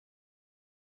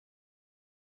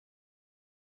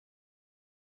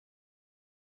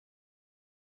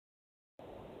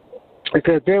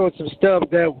because there was some stuff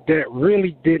that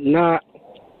really did not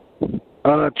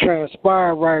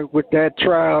transpire right with that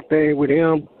trial thing with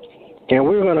him, and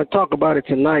we're going to talk about it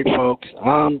tonight, folks.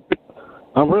 I'm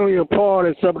really appalled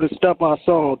at some of the stuff I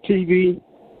saw on TV,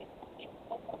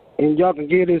 and y'all can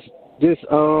get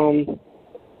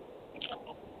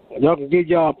y'all can get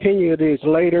y'all opinion of this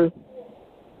later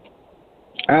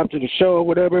after the show or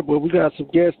whatever. But we got some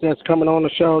guests that's coming on the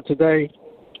show today.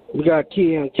 We got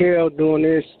Kia and Kel doing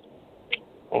this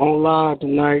online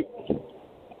tonight,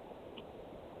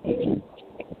 and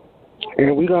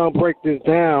we're gonna break this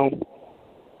down.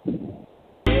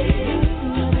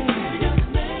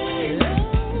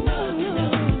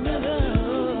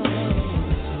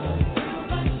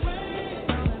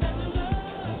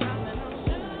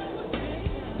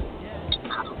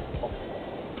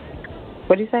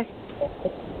 What do you say?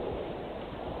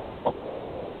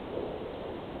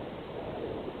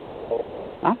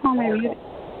 I'm home and muted.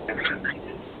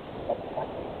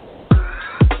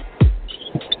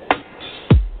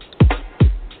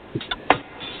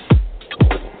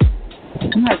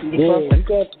 I'm have to get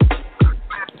closer.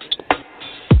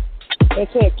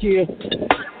 What's up, Kia?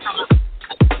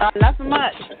 Nothing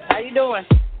much. How you doing?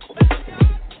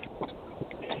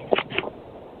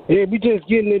 Yeah, we just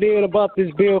getting it in about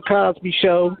this Bill Cosby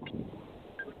show.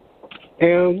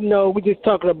 And, we just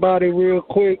talking about it real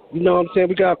quick. You know what I'm saying?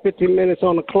 We got 15 minutes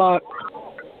on the clock.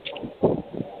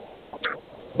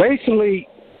 Basically,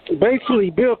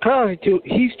 Bill Cosby,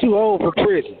 he's too old for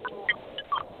prison.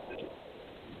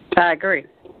 I agree.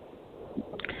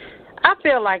 I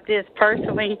feel like this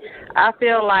personally. I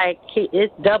feel like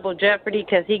it's double jeopardy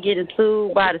because he getting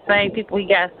sued by the same people he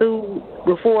got sued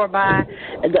before by.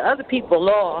 And the other people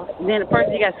lost. And then the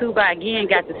person he got sued by again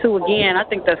got to sue again. I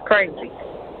think that's crazy.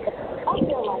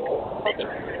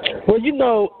 Well,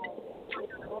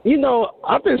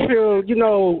 I just feel,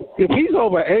 if he's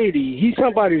over 80, he's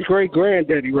somebody's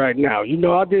great-granddaddy right now.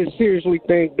 I just seriously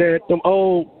think that them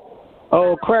old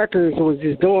crackers was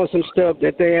just doing some stuff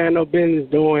that they had no business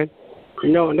doing.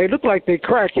 And they look like they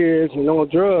crackheads and on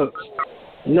drugs,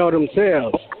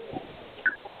 themselves.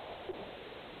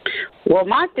 Well,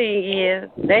 my thing is,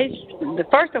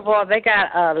 first of all, they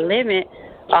got a limit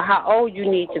of how old you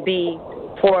need to be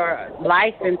for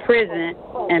life in prison.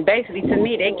 And basically, to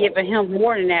me, they're giving him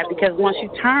more than that because once you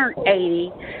turn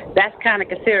 80, that's kind of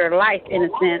considered life in a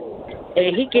sense.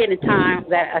 And he getting time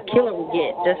that a killer would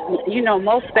get. Just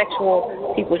most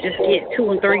sexual people just get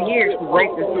 2 and 3 years for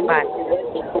raping somebody.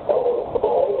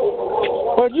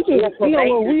 Well,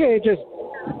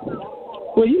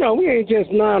 we ain't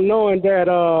just not knowing that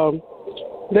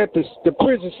that the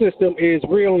prison system is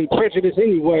really prejudiced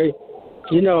anyway.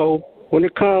 When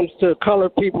it comes to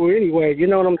colored people anyway. You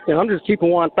know what I'm saying? I'm just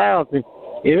keeping 1,000.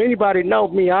 If anybody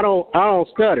knows me, I don't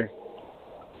stutter.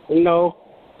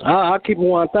 I keep it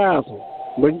 1,000.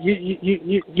 But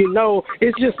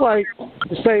it's just like,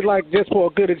 say, like, just for a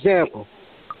good example,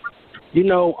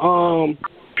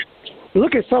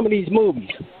 look at some of these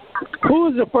movies. Who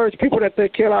is the first people that they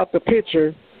kill out the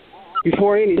picture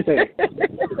before anything?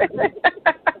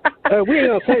 We ain't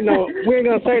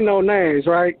gonna say no names,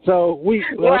 right? So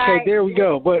okay, there we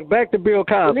go. But back to Bill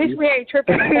Cosby. At least we ain't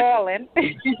tripping and falling.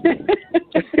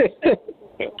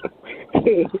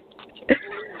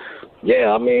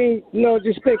 Yeah, I mean,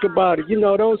 just think about it.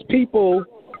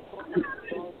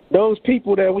 Those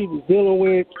people that we was dealing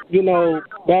with,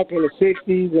 back in the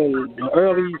 60s and the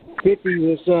early 50s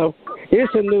and stuff,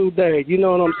 it's a new day. You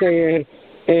know what I'm saying?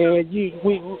 And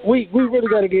we really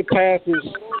got to get past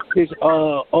this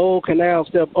old canal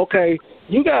stuff. Okay,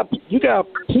 you got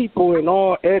people in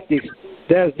all ethics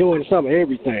that's doing some of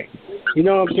everything. You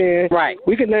know what I'm saying? Right.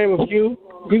 We can name a few.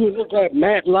 You would look like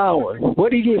Matt Lauer.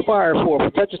 What did he get fired for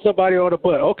touching somebody on the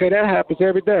butt? Okay, that happens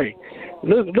every day.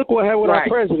 Look what happened with our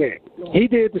president. He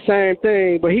did the same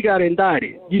thing, but he got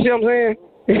indicted. You see what I'm saying?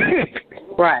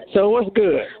 Right. So what's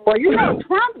good? Well,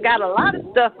 Trump got a lot of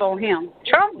stuff on him.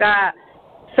 Trump got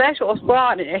sexual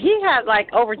assault. He has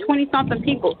like over 20-something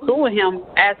people suing him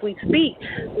as we speak.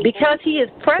 Because he is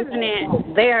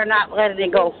president, they are not letting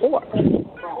it go forth.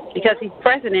 Because he's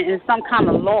president in some kind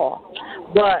of law.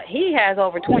 But he has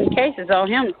over 20 cases on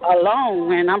him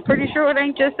alone, and I'm pretty sure it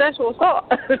ain't just sexual assault.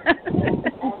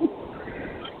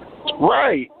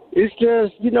 Right. It's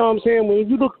just, you know what I'm saying, when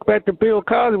you look back to Bill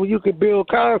Cosby, when you look at Bill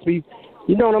Cosby,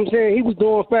 you know what I'm saying, he was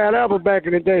doing Fat Albert back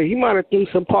in the day. He might have threw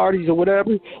some parties or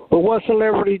whatever, but what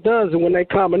celebrity does it when they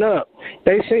coming up?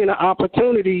 They seen an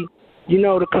opportunity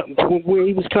when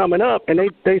he was coming up, and they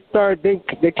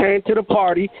came to the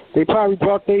party. They probably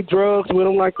brought their drugs with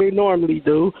them like they normally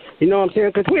do. You know what I'm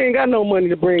saying? Because we ain't got no money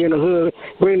to bring in the hood,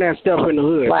 bring that stuff in the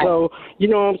hood. Right. So you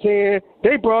know what I'm saying?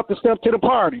 They brought the stuff to the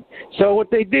party. So what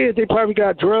they did, they probably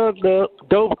got drugged up,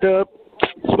 doped up,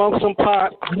 smoked some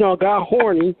pot, got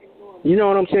horny. You know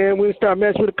what I'm saying? We start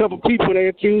messing with a couple people, and they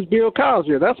accused Bill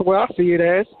Cosby. That's the way I see it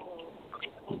as.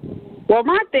 Well,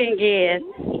 my thing is,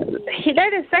 they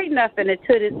didn't say nothing to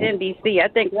this NBC. I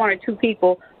think one or two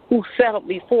people who settled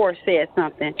before said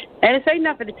something. They didn't say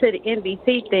nothing to the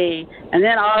NBC thing, and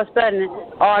then all of a sudden,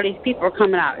 all these people are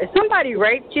coming out. If somebody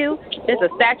raped you, it's a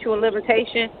statute of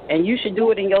limitation, and you should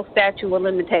do it in your statute of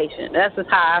limitation. That's just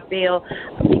how I feel,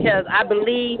 because I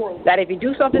believe that if you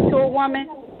do something to a woman,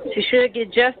 she should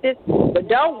get justice, but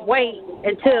don't wait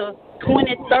until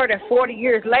 20, 30, 40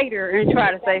 years later and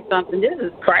try to say something. This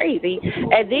is crazy.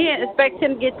 And then expect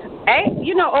him to get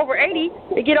over 80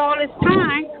 to get all this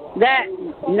time that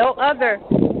no other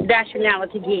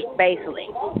nationality get, basically.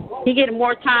 He get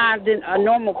more time than a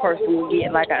normal person would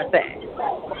get, like I said.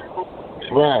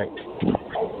 Right.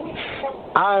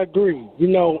 I agree. I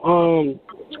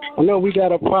know we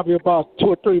got probably about 2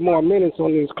 or 3 more minutes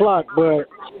on this clock, but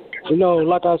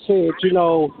like I said,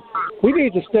 we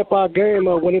need to step our game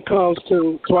up when it comes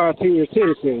to our senior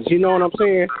citizens. You know what I'm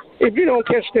saying? If you don't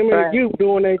catch them in the youth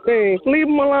doing their thing, leave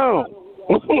them alone.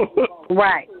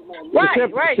 Right. Right. Like I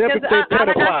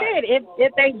said,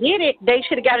 if they did it, they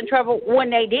should have got in trouble when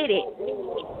they did it,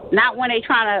 not when they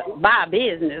trying to buy a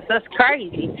business. That's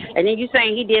crazy. And then you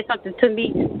saying he did something to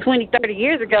me 20, 30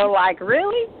 years ago. Like,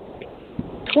 really?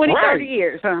 20, 30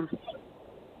 years, huh?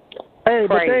 Hey,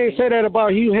 but they ain't say that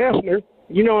about Hugh Hefner.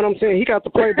 You know what I'm saying? He got the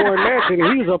Playboy Mansion,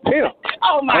 and he was a pimp.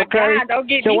 Oh, my God. Don't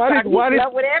get me started. He's in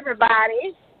love with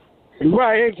everybody.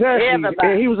 Right, exactly. Everybody.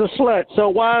 And he was a slut. So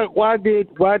why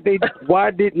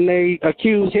didn't they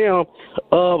accuse him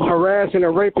of harassing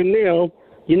and raping them?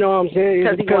 You know what I'm saying?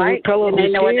 Because he's white, of the color of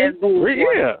his skin?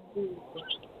 Yeah.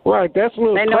 Right, that's a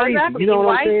little crazy. Exactly. You know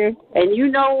what I'm saying? And you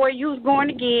know where you was going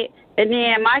to get. And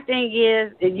then my thing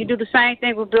is, if you do the same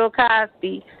thing with Bill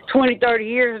Cosby 20, 30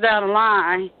 years down the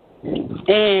line,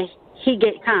 and he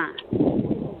get time.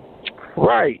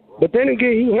 Right. But then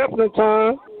again, Hugh Hefner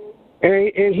time,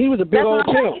 and he was a big old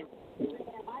pimp.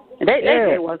 They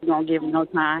said wasn't going to give him no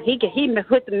time. He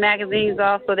put the magazines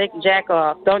off so they can jack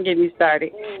off. Don't get me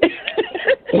started.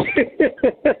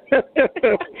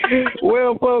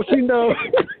 Well, folks, we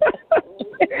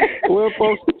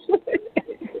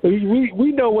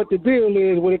know what the deal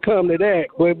is when it comes to that,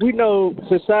 but we know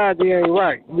society ain't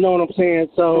right. You know what I'm saying?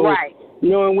 So, right.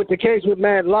 And with the case with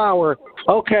Matt Lauer,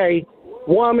 okay,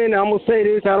 woman, I'm going to say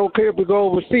this, I don't care if we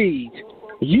go overseas.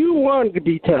 You wanted to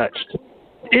be touched.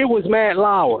 It was Matt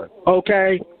Lauer,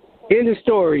 okay? In the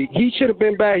story, he should have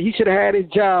been back. He should have had his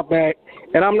job back.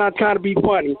 And I'm not trying to be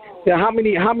funny. Now, how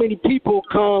many people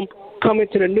come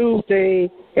into the news thing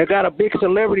and got a big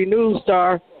celebrity news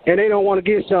star and they don't want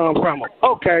to get some from them?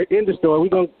 Okay, in the story, we're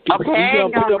gonna pick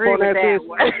up on that.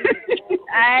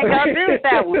 I ain't gonna do it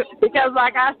that way because,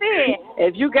 like I said,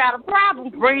 if you got a problem,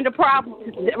 bring the problem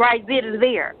right then and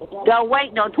there. Don't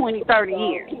wait no 20, 30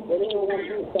 years.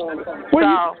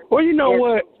 Well, you know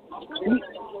what?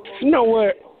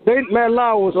 Matt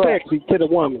Lauer was sexy to the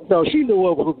woman, so she knew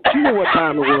what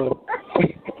time it was.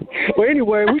 But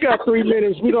anyway, we got 3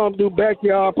 minutes. We're gonna do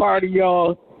backyard party,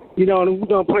 y'all. And we're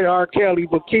gonna play R. Kelly.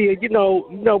 But Kia,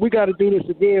 we got to do this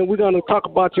again. We're gonna talk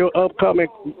about your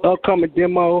upcoming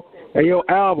demo and your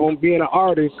album, being an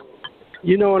artist.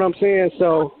 You know what I'm saying?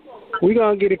 So we're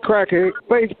gonna get it cracking.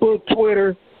 Facebook,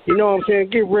 Twitter. You know what I'm saying?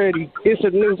 Get ready. It's a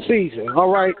new season. All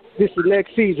right, this is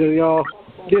next season, y'all.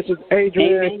 This is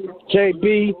Adrian,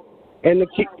 JB, and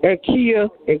Kia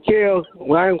and Kel.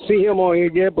 Well, I don't see him on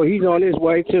here yet, but he's on his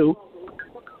way too.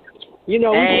 We're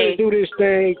going to do this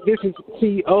thing. This is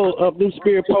CEO of New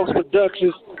Spirit Post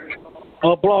Productions,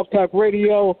 Blog Talk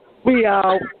Radio. We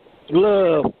out.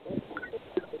 Love.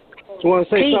 You want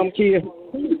to say something, Kia?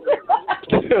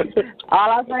 All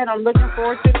I said, I'm looking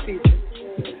forward to the future.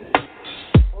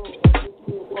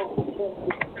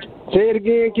 Say it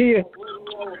again, Kia.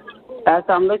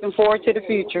 I'm looking forward to the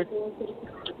future.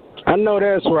 I know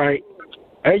that's right.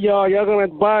 Hey, y'all gonna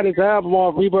have to buy this album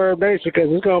off Reverb Nation because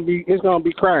it's gonna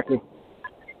be cracking.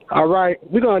 All right,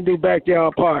 we're gonna do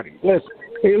backyard party. Listen,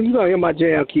 you gonna hear my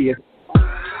jam, Kia.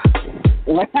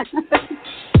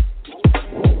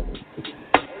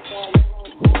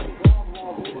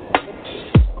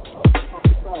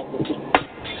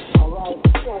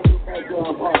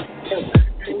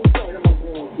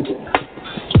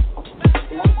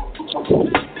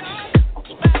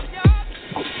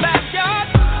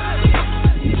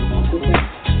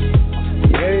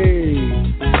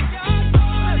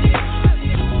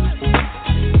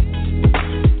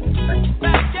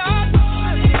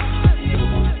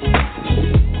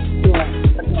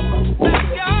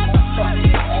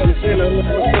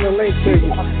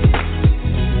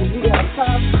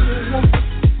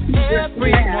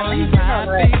 everyone's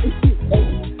happy.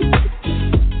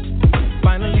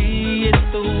 Finally, it's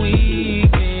the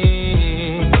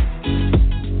weekend.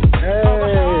 All the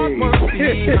hard work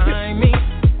behind me.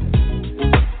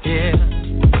 Yeah,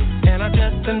 and I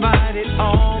just invited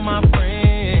all my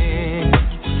friends.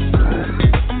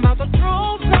 I'm about to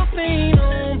throw something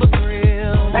on the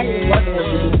grill. Yeah.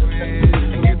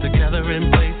 And get together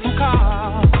and play some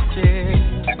cards. Yeah.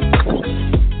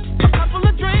 A couple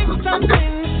of drinks, something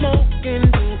to smoke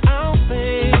and do our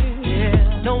thing.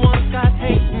 Yeah. No one's got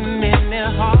hating in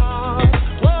their hearts.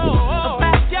 Whoa, a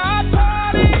backyard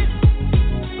party.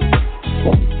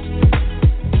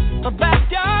 A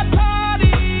backyard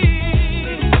party.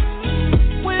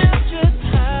 We'll just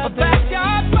have a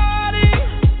backyard party.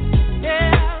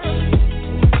 Yeah.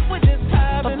 We'll just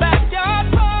have a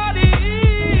backyard party.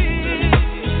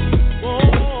 Whoa.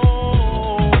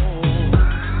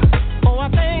 Oh, I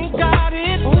thank God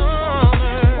it's summer.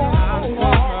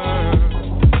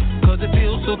 'Cause it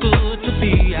feels so good to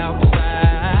be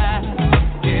outside.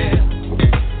 Yeah.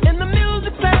 And the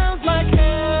music sounds like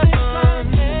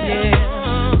heaven.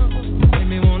 Yeah. Make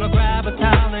me wanna grab a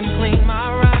towel and clean my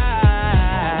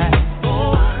ride.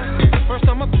 Oh, first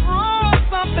I'ma throw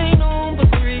something on the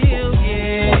grill,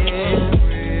 yeah.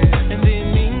 And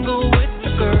then mingle with the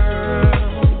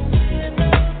girls.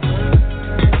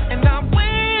 And I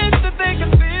wish that they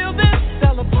could feel this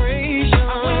celebration. I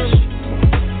wish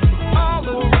all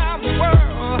around the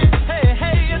world. Hey,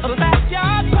 hey, it's a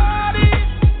backyard party.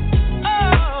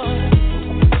 Oh,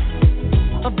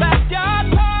 a backyard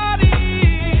party.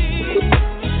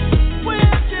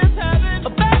 We're just having a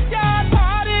backyard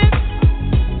party.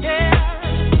 Yeah,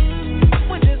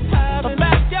 we're just having a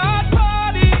backyard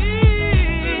party.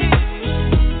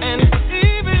 And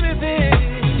even if it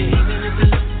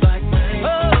looks like rain,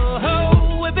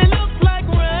 oh, if it looks like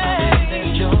rain, that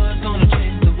joy's gonna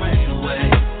chase the rain away.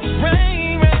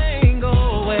 Rain, rain, go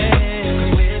away.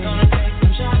 'Cause we're gonna take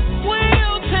some shots.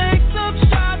 We'll take some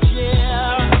shots,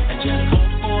 yeah. And just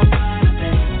hope for a brighter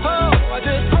day. Oh, I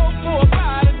just hope for a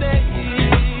brighter day.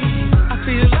 I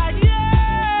feel like, yeah.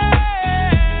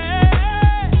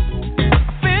 I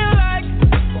feel like,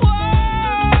 whoa.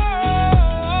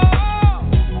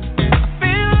 I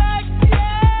feel like,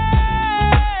 yeah.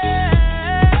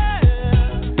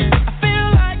 I feel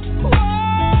like, whoa.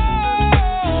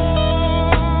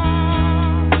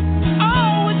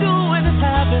 All we're doing is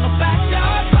having a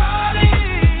backyard party.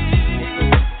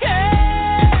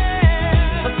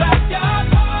 Yeah, a backyard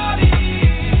party.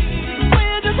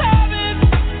 We're just having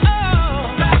a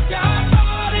backyard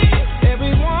party.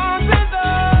 Everyone's in the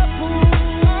mood.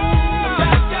 A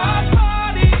backyard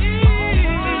party.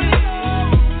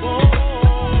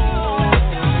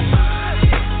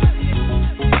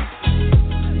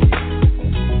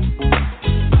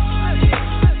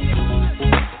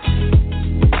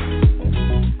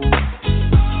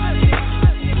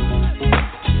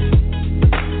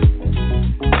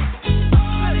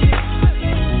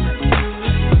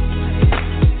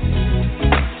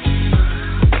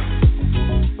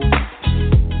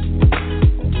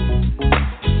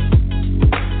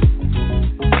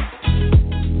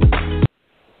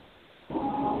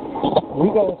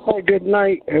 We're going to say good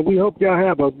night, and we hope y'all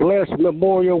have a blessed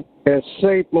Memorial and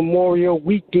safe Memorial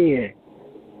weekend.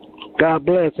 God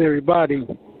bless everybody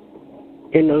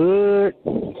in the hood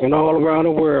and all around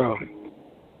the world.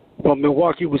 From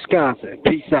Milwaukee, Wisconsin.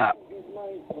 Peace out. Good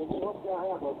night, and we hope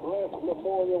y'all have a blessed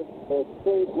Memorial and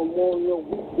safe Memorial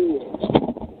weekend.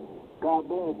 God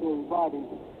bless everybody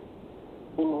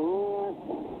in the hood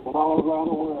and all around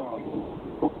the world.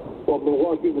 From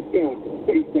Milwaukee, Wisconsin.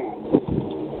 Peace out.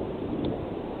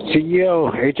 CEO,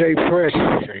 AJ Fresh,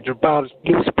 about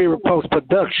New Spirit Post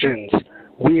Productions.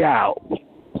 We out.